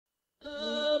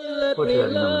let me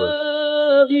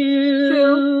love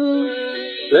you.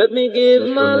 Let me give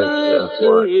my life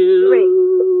to you. 3.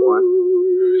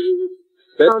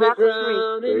 1. Let me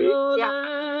drown in your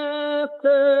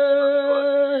laughter.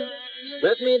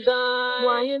 Let me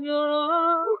die in your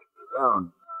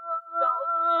arms.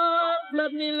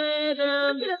 Let me lay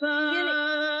down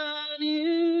beside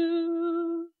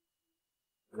you.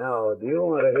 Now, do you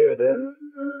want to hear this?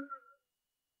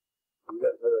 You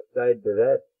got another side to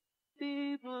that?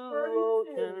 Deep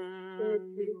ocean,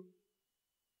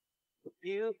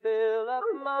 you fill up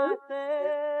my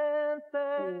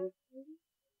senses.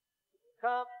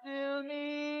 Come to me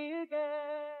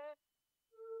again.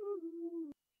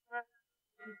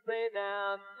 Lay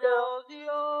down, close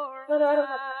your eyes.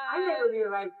 I never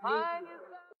realized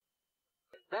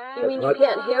You mean you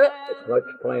can't hear it? It's much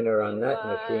plainer on that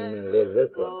machine than it is this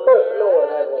one.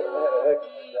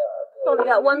 It's only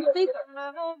got one speaker.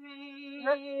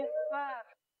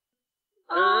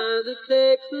 As it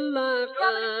takes a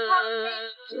lifetime,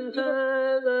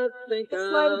 sometimes I think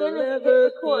I'll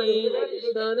never see the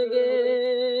sun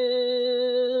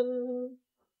again.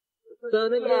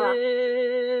 Sun again.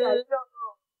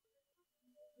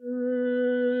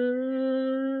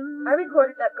 I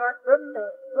recorded that Garth Brooks thing,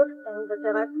 but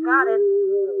then I forgot it.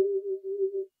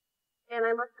 And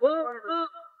I must have recorded it.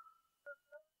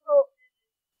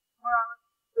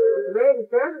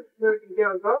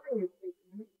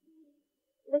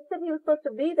 They said he was supposed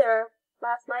to be there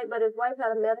last night, but his wife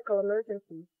had a medical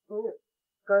emergency. Oh,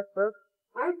 Garth Brooks.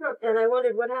 And I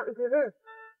wondered what happened to her.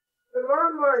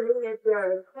 Tomorrow morning at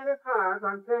 10 o'clock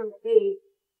on 10th.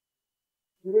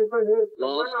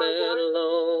 Lost and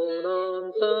alone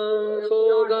on some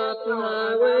forgotten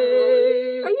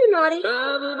highway. Are you naughty?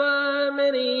 Traveled by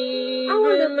many, I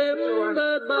want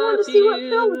remembered by to see what few.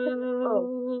 Phil was doing.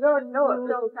 Oh, no.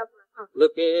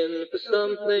 Looking for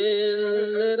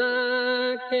something that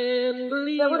I can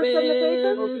believe That what it said in the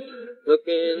paper? in.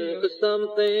 Looking for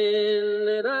something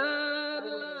that I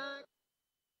like.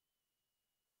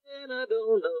 And I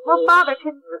don't know. Well, Father,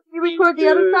 can you record the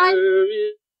other side?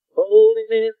 Holding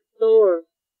in the door.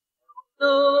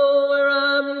 Know where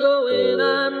I'm going,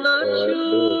 I'm not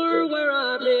sure where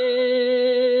I've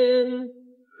been.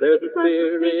 There's a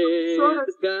spirit in the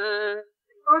sky,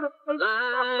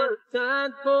 light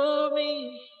shine for me.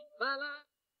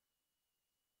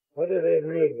 What do they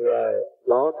need,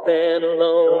 Lost and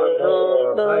alone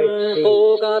on some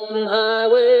forgotten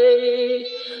highway,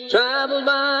 traveled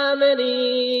by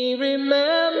many,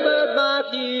 remembered by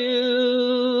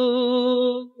few.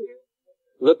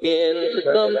 Looking for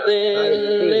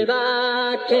something that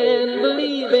I can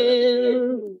believe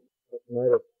in.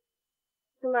 The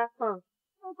last song.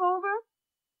 Go over.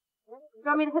 You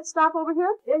want me to hit stop over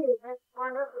here? Yeah, huh?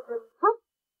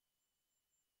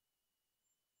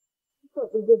 I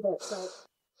thought we did that side.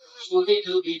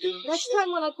 Next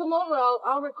time when I come over,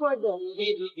 I'll record this.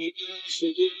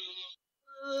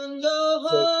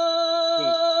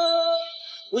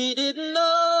 We didn't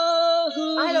know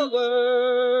who we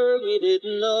were. We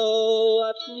didn't know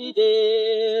what we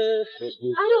did.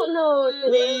 I don't know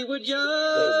if we were just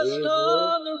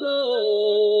on the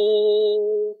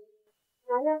road.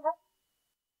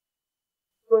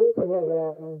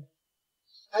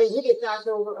 I think it talks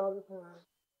over all the time.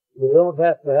 You don't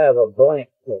have to have a blank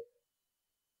pick.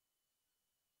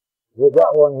 You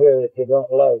got one here that you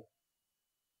don't like.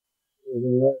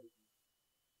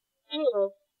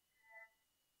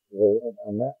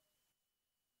 On that.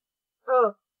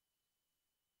 Oh.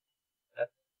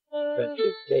 That's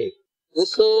printed tape.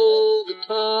 This old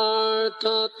guitar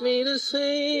taught me to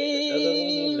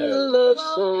sing a love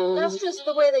song. That's just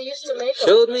the way they used to make them.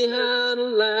 Showed me how to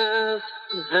laugh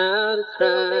and how to They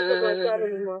don't make them like cry. that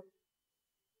anymore.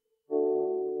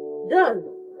 Done.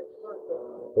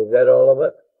 Is that all of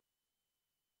it?